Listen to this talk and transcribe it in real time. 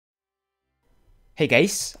Hey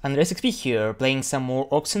guys, andreasxp here, playing some more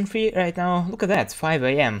Oxenfree right now. Look at that, 5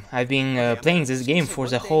 AM. I've been playing this game for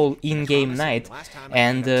the whole in-game night,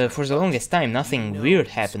 and for the longest time nothing weird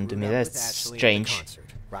happened to me. That's strange.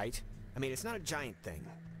 Right? I mean, it's not a giant thing,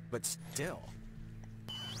 but still.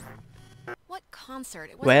 What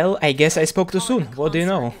concert? Well, I guess I spoke too soon. What do you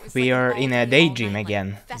know? We are in a daydream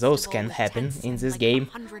again. Those can happen in this game.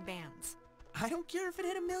 I don't care if it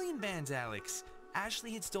hit 1,000,000 bands, Alex.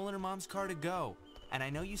 Ashley had stolen her mom's car to go. And I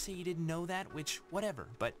know you say you didn't know that, which, whatever,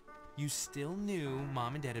 but you still knew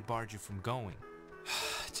Mom and Dad had barred you from going.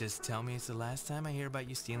 Just tell me it's the last time I hear about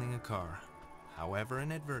you stealing a car. However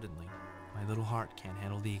inadvertently, my little heart can't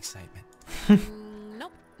handle the excitement.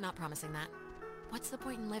 Nope, not promising that. What's the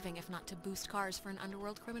point in living if not to boost cars for an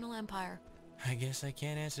underworld criminal empire? I guess I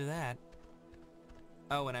can't answer that.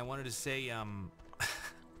 Oh, and I wanted to say,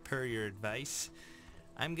 per your advice,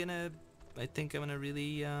 I think I'm gonna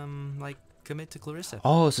really, like, commit to Clarissa.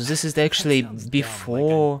 Oh, so this is actually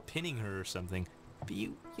before... Like I'm pinning her or something. But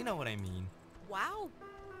you know what I mean. Wow,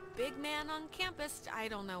 big man on campus. I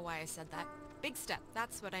don't know why I said that. Big step,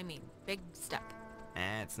 that's what I mean. Big step.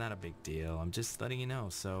 It's not a big deal. I'm just letting you know,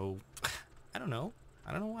 so... I don't know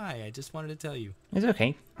why. I just wanted to tell you. It's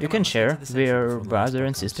okay. You can share. We're brother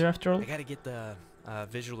and sister after all. I gotta get the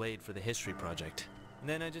visual aid for the history project. And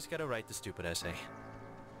then I just gotta write the stupid essay.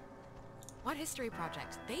 What history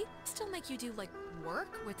project? They still make you do, like,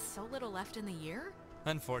 work with so little left in the year?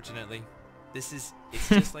 Unfortunately. It's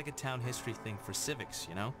just like a town history thing for civics,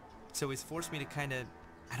 you know? So it's forced me to kinda...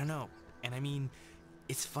 I don't know. And I mean,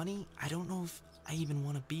 it's funny. I don't know if I even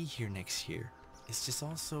want to be here next year. It's just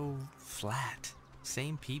all so flat.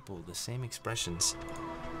 Same people, the same expressions.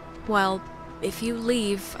 Well, if you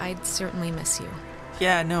leave, I'd certainly miss you.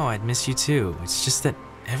 Yeah, no, I'd miss you too. It's just that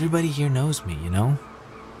everybody here knows me, you know?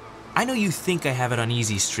 I know you think I have it on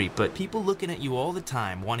easy street, but people looking at you all the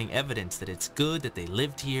time, wanting evidence that it's good, that they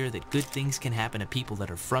lived here, that good things can happen to people that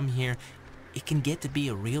are from here, it can get to be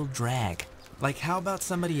a real drag. Like, how about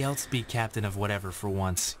somebody else be captain of whatever for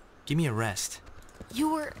once? Give me a rest.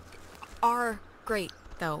 You are great,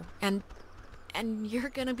 though, and you're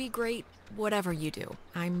gonna be great whatever you do.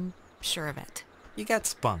 I'm sure of it. You got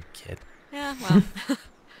spunk, kid. Yeah,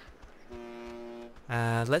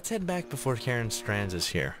 well... Let's head back before Karen Strands is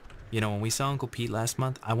here. You know, when we saw Uncle Pete last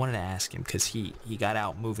month, I wanted to ask him, because he got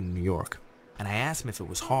out moving to New York. And I asked him if it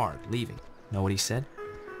was hard leaving. Know what he said?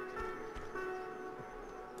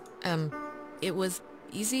 It was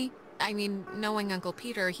easy. I mean, knowing Uncle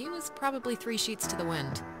Peter, he was probably 3 sheets to the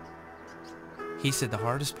wind. He said the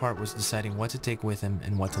hardest part was deciding what to take with him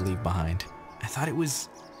and what to leave behind. I thought it was,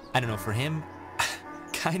 I don't know, for him,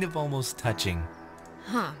 kind of almost touching.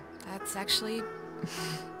 Huh, that's actually...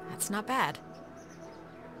 that's not bad.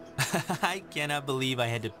 I cannot believe I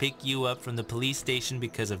had to pick you up from the police station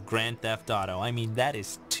because of Grand Theft Auto. I mean, that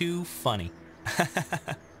is too funny.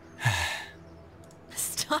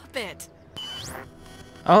 Stop it!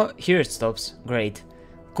 Oh, here it stops. Great.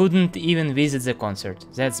 Couldn't even visit the concert.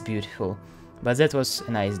 That's beautiful. But that was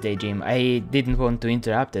a nice daydream. I didn't want to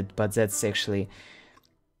interrupt it, but that's actually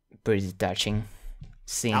pretty touching.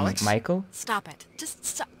 Seeing Alex? Michael. Stop it. Just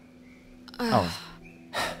stop. Oh.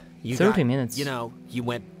 You 30 minutes. You know, you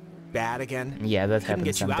went bad again. Yeah, that Couldn't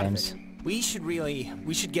happens get you out of sometimes. it.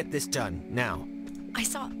 We should get this done now. I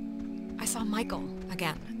saw Michael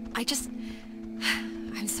again.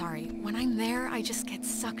 I'm sorry. When I'm there, I just get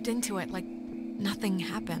sucked into it like nothing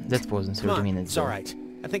happened. That wasn't 30 Come on, minutes. it's though. alright.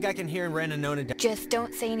 I think I can hear Ren and Nona down. Just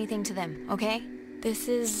don't say anything to them, okay? It's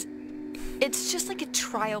just like a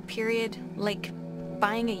trial period, like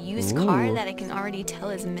buying a used car Ooh. that I can already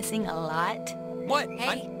tell is missing a lot. What?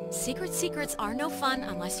 Hey, secrets are no fun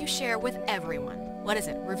unless you share with everyone. What is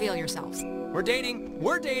it? Reveal yourselves. We're dating.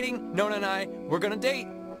 Nona and I, we're gonna date.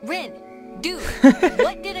 Rin, dude,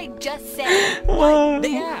 what did I just say? What?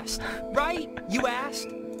 They asked, right? You asked?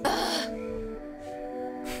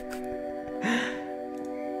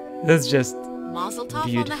 That's just Mazel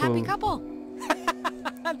tov on the happy beautiful. couple.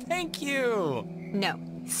 Thank you. No,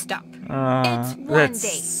 stop. It's one That's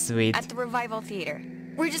date sweet. at the Revival Theater.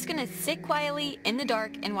 We're just gonna sit quietly in the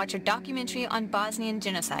dark and watch a documentary on Bosnian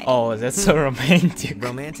genocide. Oh, that's so romantic.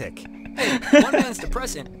 Romantic. Hey, one man's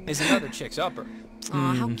depressant is another chick's upper.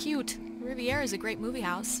 Aw, how cute. Riviera is a great movie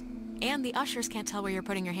house. And the ushers can't tell where you're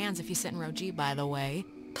putting your hands if you sit in row G, by the way.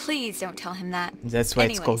 Please don't tell him that. That's why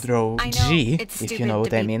it's called row I know G, it's if you know what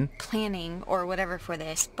stupid I to be mean. planning or whatever for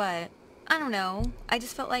this, but I don't know. I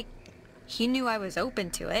just felt like he knew I was open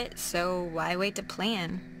to it, so why wait to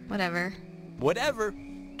plan? Whatever. Whatever.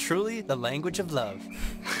 Truly the language of love.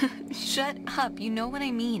 Shut up, you know what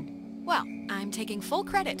I mean. Well, I'm taking full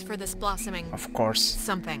credit for this blossoming Of course.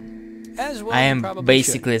 something. As well, I you am probably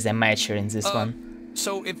basically should. the amateur in this one.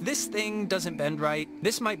 So if this thing doesn't bend right,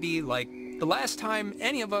 this might be like the last time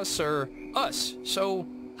any of us are us. So,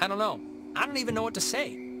 I don't know. I don't even know what to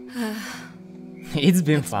say. It's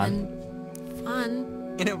been It's fun. been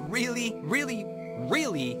fun. In a really, really,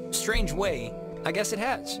 really strange way, I guess it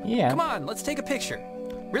has. Yeah. Come on, let's take a picture.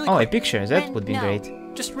 Really Oh, a quick. picture, that And would be no. great.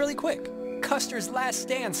 Just really quick. Custer's Last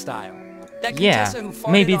Stand style. That Yeah, Contessa who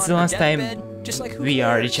farted maybe it's the on her last time deathbed, just like who we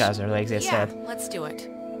are cares? each other, like they Yeah, said. let's do it.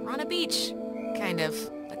 We're on a beach. Kind of.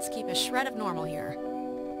 Let's keep a shred of normal here.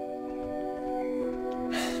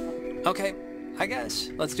 Okay, I guess.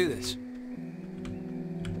 Let's do this.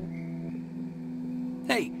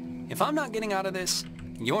 Hey, if I'm not getting out of this,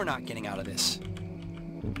 you're not getting out of this.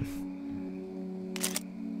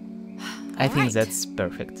 I think Alright. that's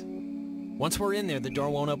perfect. Once we're in there, the door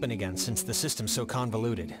won't open again since the system's so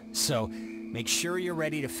convoluted. So, make sure you're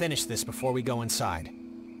ready to finish this before we go inside.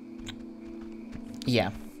 Yeah.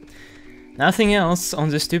 Nothing else on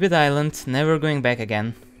the stupid island, never going back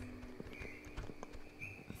again.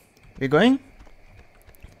 We going?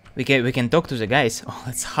 We can talk to the guys. Oh,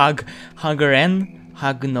 let's hug Ren,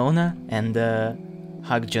 hug Nona, and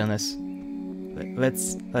hug Jonas.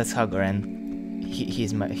 Let's hug Ren.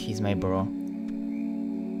 He's my bro.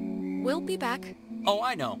 We'll be back. Oh,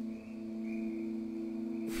 I know.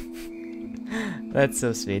 That's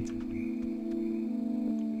so sweet.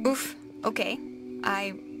 Oof. Okay.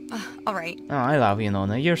 Alright. Oh, I love you,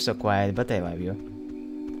 Nona. You're so quiet, but I love you.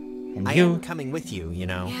 And I you. am coming with you, you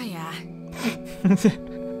know. Yeah.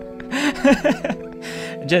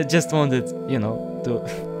 just wanted, you know, to.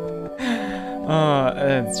 Oh,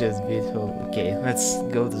 that's just beautiful. Okay, let's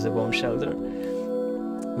go to the bomb shelter.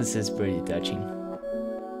 This is pretty touching.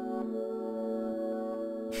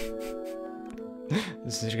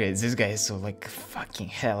 This is great. This guy is so like fucking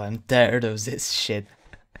hell. I'm tired of this shit.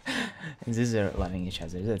 And these are loving each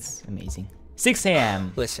other. That's amazing. 6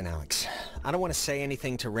 a.m. Listen, Alex, I don't want to say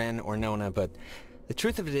anything to Ren or Nona, but the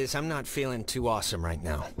truth of it is I'm not feeling too awesome right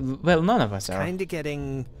now. Well, none of us are. Kinda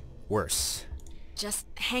getting worse. Just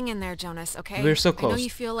hang in there, Jonas, okay? We're so I know close. you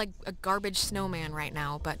feel like a garbage snowman right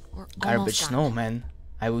now, but we're Garbage almost done. snowman.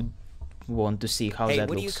 I would want to see how Hey, that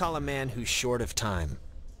what do you looks. call a man who's short of time?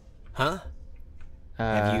 Huh? Uh,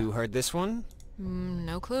 Have you heard this one?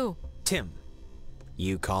 No clue. Tim.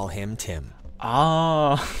 You call him Tim.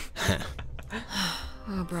 Oh.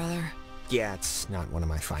 Oh, brother. Yeah, it's not one of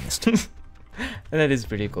my finest. That is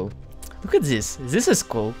pretty cool. Look at this. This is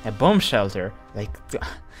cool. A bomb shelter. Like,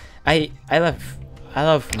 I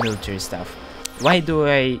love military stuff. Why do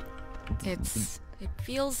I? It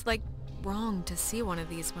feels like wrong to see one of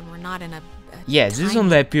these when we're not in a Yeah, this time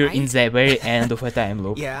only loop, appear in right? the very end of a time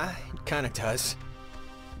loop. Yeah, it kinda does.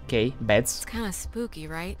 Okay, beds. It's kind of spooky,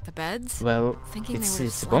 right? The beds? Well, Thinking it's they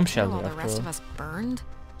would have a bomb slept here shelter while the after rest all. of us burned?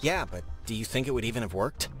 Yeah, but do you think it would even have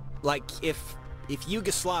worked? Like, if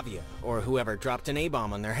Yugoslavia or whoever dropped an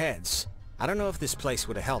A-bomb on their heads, I don't know if this place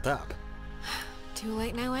would have held up. Too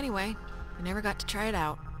late now anyway. We never got to try it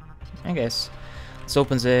out. I guess. Let's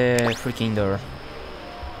open the freaking door.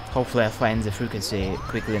 Hopefully I find the frequency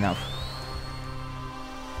quickly enough.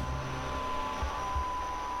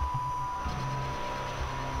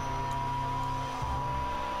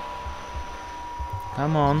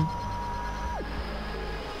 Come on.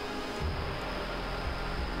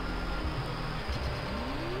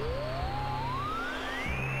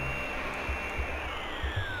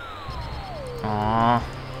 Aww.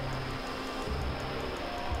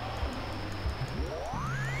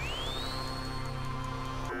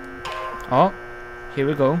 Oh, here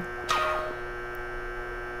we go.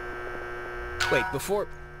 Wait, before...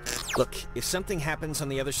 Look, if something happens on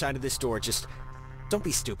the other side of this door, just... don't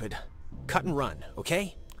be stupid. Cut and run,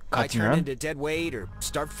 okay? Cut I and turn run? into dead weight or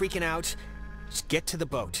start freaking out, just get to the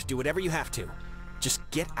boat. Do whatever you have to. Just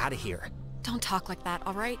get out of here. Don't talk like that,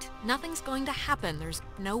 alright? Nothing's going to happen. There's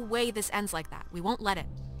no way this ends like that. We won't let it.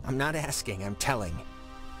 I'm not asking, I'm telling.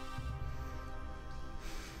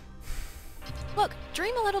 Look,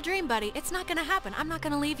 dream a little dream, buddy. It's not gonna happen. I'm not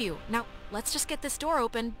gonna leave you. Now, let's just get this door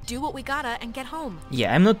open, do what we gotta, and get home.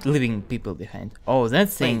 Yeah, I'm not leaving people behind. Oh, that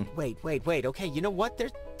thing. Wait, okay, you know what?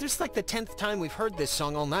 There's like the 10th time we've heard this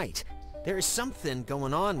song all night. There is something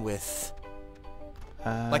going on with...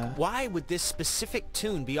 Like, why would this specific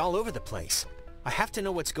tune be all over the place? I have to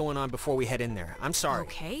know what's going on before we head in there. I'm sorry.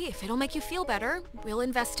 Okay, if it'll make you feel better, we'll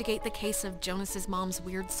investigate the case of Jonas's mom's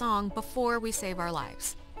weird song before we save our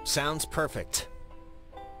lives. Sounds perfect.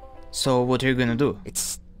 So what are you gonna do?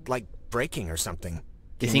 It's like breaking or something.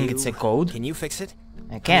 You think it's a code? Can you fix it?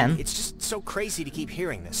 I can. I mean, it's just so crazy to keep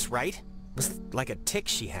hearing this, right? It was like a tic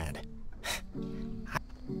she had.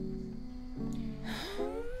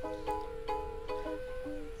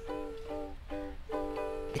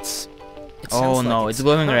 Oh no, like it's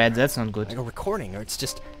glowing her. red, that's not good. Like a recording, or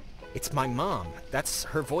it's my mom. That's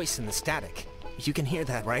her voice in the static. You can hear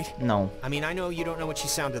that, right? No. I mean, I know you don't know what she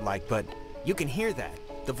sounded like, but you can hear that.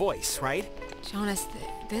 The voice, right? Jonas,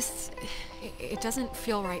 it doesn't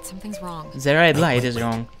feel right. Something's wrong. The red light Wait. is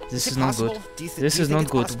wrong. This is it not good. possible? This do you is think not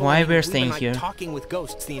it's good. possible? Why I mean, we're we've staying been, like, here? talking with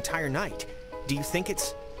ghosts the entire night. Do you think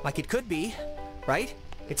it's like it could be, right?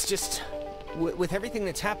 It's just with everything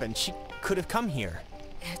that's happened, she could have come here.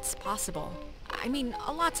 It's possible. I mean,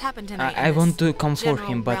 a lot's happened tonight. I in want this to comfort general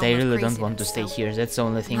him, but I realm of really don't want to craziness, stay so here. That's the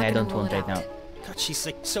only thing I'm I not don't gonna want rule right it now. out. God, she's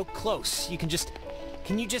like so close.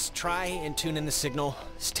 Can you just try and tune in the signal?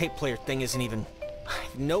 This tape player thing isn't even... I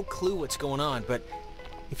have no clue what's going on, but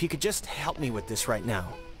if you could just help me with this right now.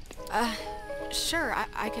 Sure,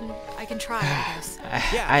 I can try, I guess.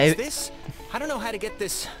 Yeah, is this... I don't know how to get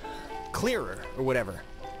this clearer or whatever.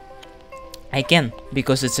 I can,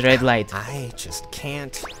 because it's red light. I just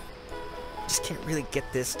can't really get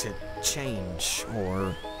this to change,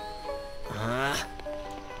 or...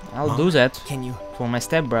 I'll do that Can you... for my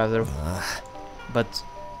stepbrother, but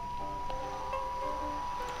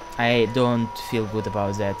I don't feel good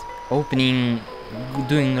about that.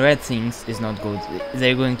 Doing red things is not good.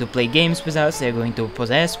 They're going to play games with us, they're going to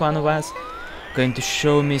possess one of us, going to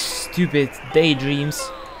show me stupid daydreams,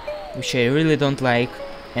 which I really don't like,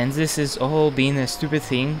 and this is all being a stupid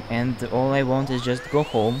thing, and all I want is just go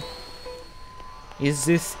home. If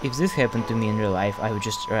this happened to me in real life, I would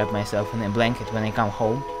just wrap myself in a blanket when I come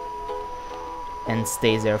home and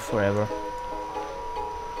stay there forever.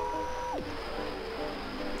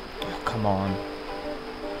 Oh, come on.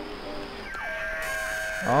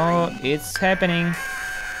 Oh, it's happening.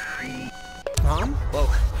 Mom? Whoa,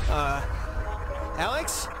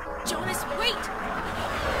 Alex? Jonas, wait!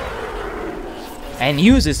 I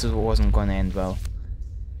knew this wasn't gonna end well.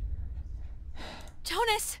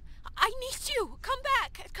 Jonas, I need you! Come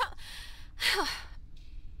back! Come...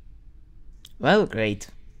 Well, great.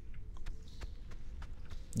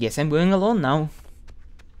 Guess I'm going alone now.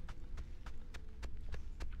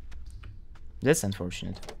 That's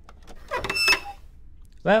unfortunate.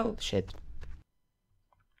 Well, shit.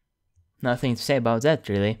 Nothing to say about that,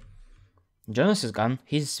 really. Jonas is gone.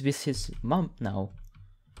 He's with his mom now.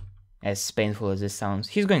 As painful as this sounds,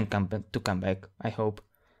 he's going to come back, I hope.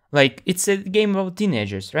 Like, it's a game about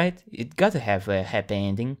teenagers, right? It gotta have a happy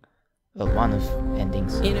ending. Well, one of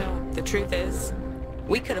endings. You know, the truth is,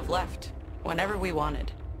 we could have left whenever we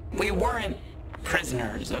wanted. We weren't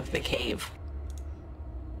prisoners of the cave.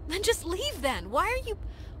 Then just leave then! Why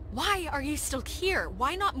are you still here?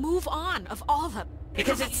 Why not move on, of all the...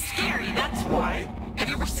 Because it's scary, that's why. Have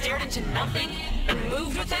you ever stared into nothing and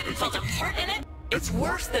moved with it and felt a part in it? It's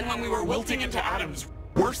worse than when we were wilting into atoms.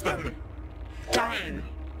 Worse than dying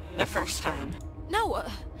the first time. No,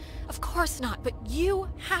 of course not, but you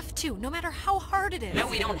have to, no matter how hard it is. No,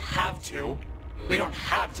 we don't have to. We don't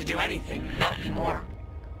have to do anything, not anymore.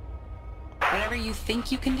 Whatever you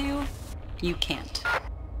think you can do, you can't.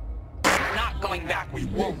 We're not going back. We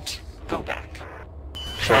won't go back.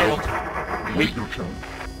 Child, wait your turn.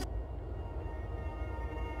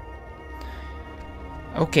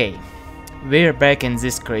 Okay, we're back in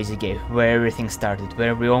this crazy game, where everything started,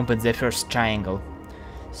 where we opened the first triangle.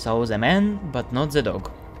 Saw the man, but not the dog.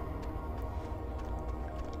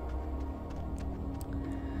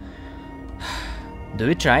 Do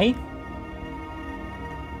we try?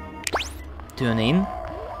 Tune in.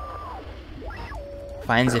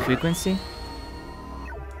 Find the frequency.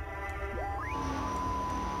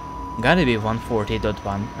 Gotta be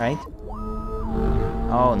 140.1, right?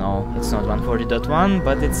 Oh no, it's not 140.1,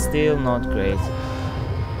 but it's still not great.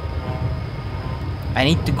 I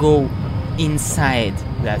need to go inside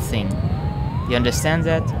that thing. You understand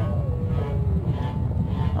that?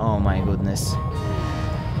 Oh my goodness.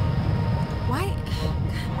 Why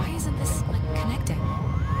isn't this, like, connecting?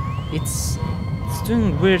 It's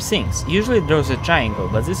doing weird things. Usually it draws a triangle,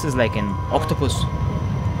 but this is like an octopus.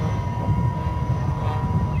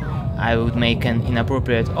 I would make an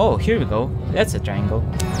inappropriate... Oh, here we go. That's a triangle.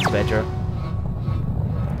 It's better.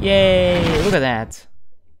 Yay! Look at that.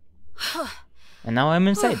 And now I'm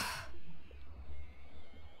inside.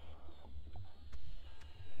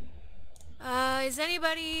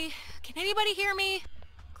 Can anybody hear me?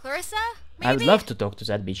 Clarissa? Maybe? I would love to talk to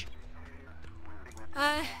that bitch.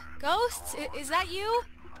 Ghosts? Is that you?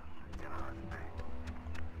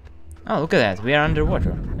 Oh, look at that. We are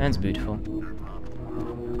underwater. That's beautiful.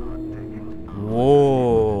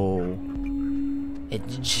 Whoa! A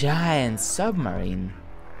giant submarine.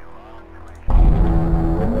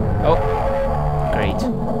 Oh, great.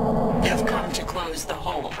 You've come to close the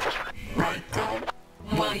hole, right, Dad?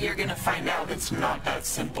 Well, you're gonna find out it's not that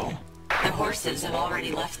simple. The horses have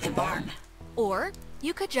already left the barn. Or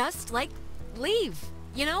you could just, like, leave.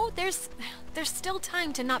 You know, there's still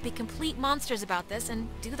time to not be complete monsters about this and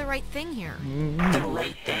do the right thing here. The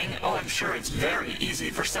right thing? Oh, I'm sure it's very easy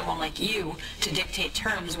for someone like you to dictate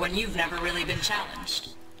terms when you've never really been challenged.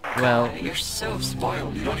 Well, God, you're so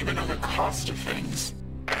spoiled, you don't even know the cost of things.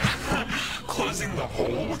 Closing the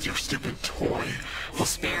hole with your stupid toy. We'll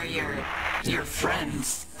spare your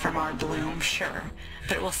friends from our bloom, sure,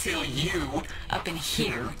 but it will seal you up in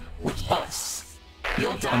here with us.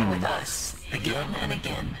 You'll die with us, again and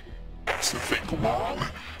again. So think long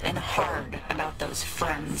and hard about those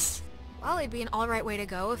friends. Well, it'd be an alright way to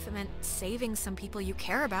go if it meant saving some people you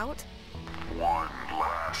care about. One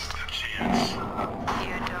last chance.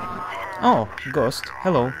 oh, ghost,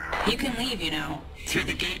 hello. You can leave, you know, through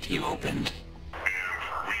the gate you opened. And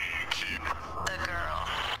we keep the girl.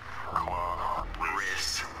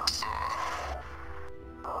 Clarice.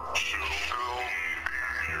 She'll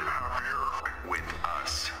be happier with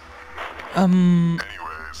us.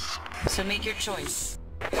 Anyways. So make your choice.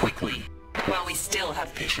 Quickly. While we still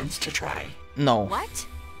have patience to try. No. What?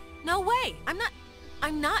 No way!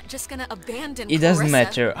 I'm not just gonna abandon It doesn't Clarissa.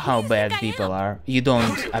 matter Who how do you bad think I people am? are. You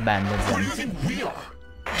don't abandon Who do you them. think we are?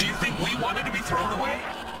 Do you think we wanted to be thrown away?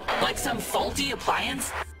 Like some faulty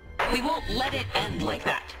appliance? We won't let it end like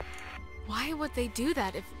that. Why would they do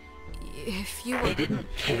that if you They were... didn't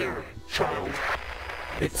care, child.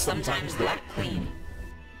 It's sometimes that clean.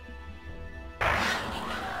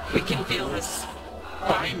 We can feel this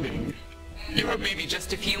binding. You have maybe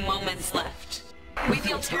just a few moments left. We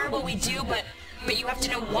feel terrible, we do, but you have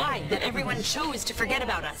to know why, that everyone chose to forget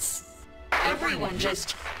about us. Everyone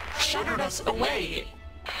just shuttered us away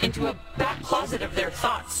into a back closet of their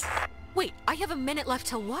thoughts. Wait, I have a minute left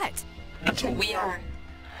till what? Until we are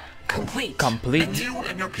complete. Complete? You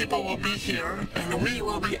and your people will be here, And we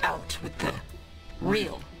will be out with the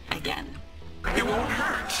real again. it won't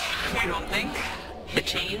hurt. We don't think the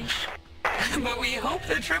change, but we hope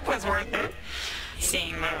the trip was worth it.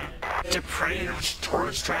 Seeing the depraved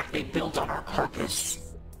tourist trap they built on our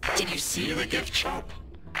carcass. Did you see the gift shop?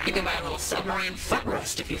 You can buy a little submarine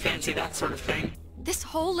footrest if you fancy that sort of thing. This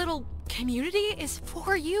whole little community is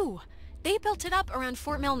for you. They built it up around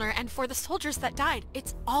Fort Milner and for the soldiers that died.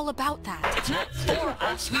 It's all about that. It's not for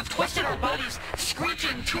us. We've twisted our bodies,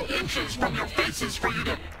 screeching 2 inches from your faces for you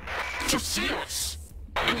to see us.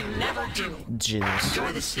 And you never do. Jesus.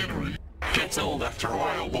 Enjoy the scenery. Gets old after a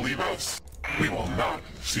while, believe us. We will not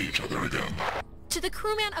see each other again. To the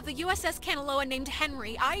crewman of the USS Kanaloa named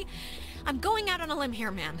Henry, I'm going out on a limb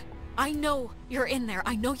here, man. I know you're in there.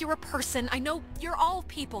 I know you're a person. I know you're all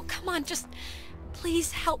people. Come on, just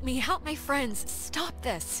please help me. Help my friends. Stop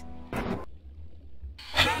this.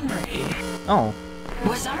 Henry. Oh,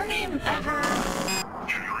 Was our name ever...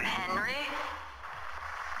 Henry?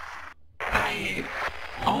 I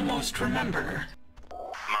almost remember.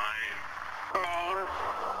 My name?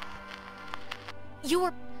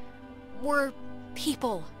 You were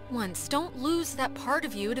people once. Don't lose that part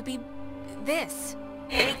of you to be this.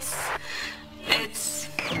 It's...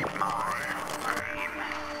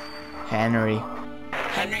 Henry.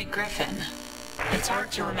 Henry Griffin. It's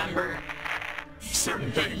hard to remember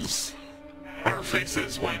Certain things. Our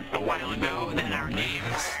faces went a while ago, then our names.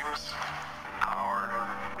 names. Our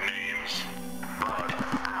names. But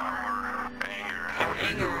our anger. Our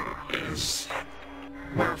anger is...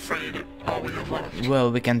 We're afraid all we have left.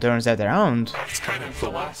 Well, we can turn that around. It's kind of the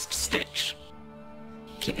last stitch.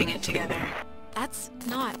 Keeping it together. That's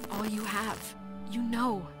not all you have. You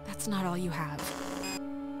know that's not all you have.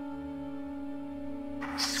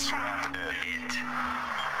 Scrap it.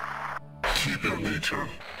 Keep your nature.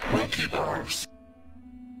 We'll keep ours.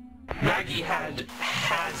 Maggie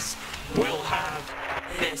has, will have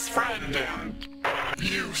this friend, and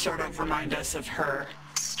you sort of remind us of her.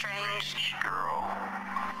 Strange girl.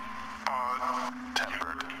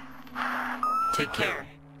 Odd-tempered. Take care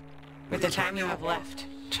with the time you have left,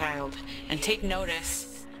 child, and take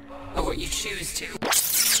notice of what you choose to.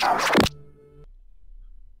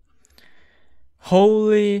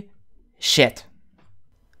 Holy shit.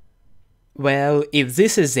 Well, if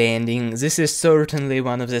this is the ending, this is certainly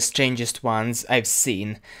one of the strangest ones I've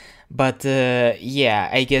seen. But yeah,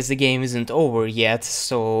 I guess the game isn't over yet,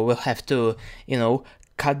 so we'll have to, you know,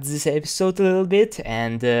 cut this episode a little bit,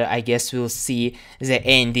 and I guess we'll see the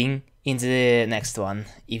ending in the next one,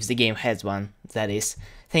 if the game has one, that is.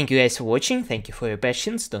 Thank you guys for watching, thank you for your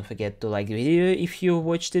patience, don't forget to like the video if you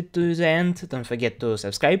watched it to the end, don't forget to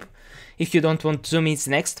subscribe if you don't want to miss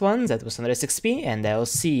the next one. That was andreasxp, and I will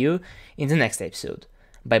see you in the next episode.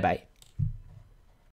 Bye bye.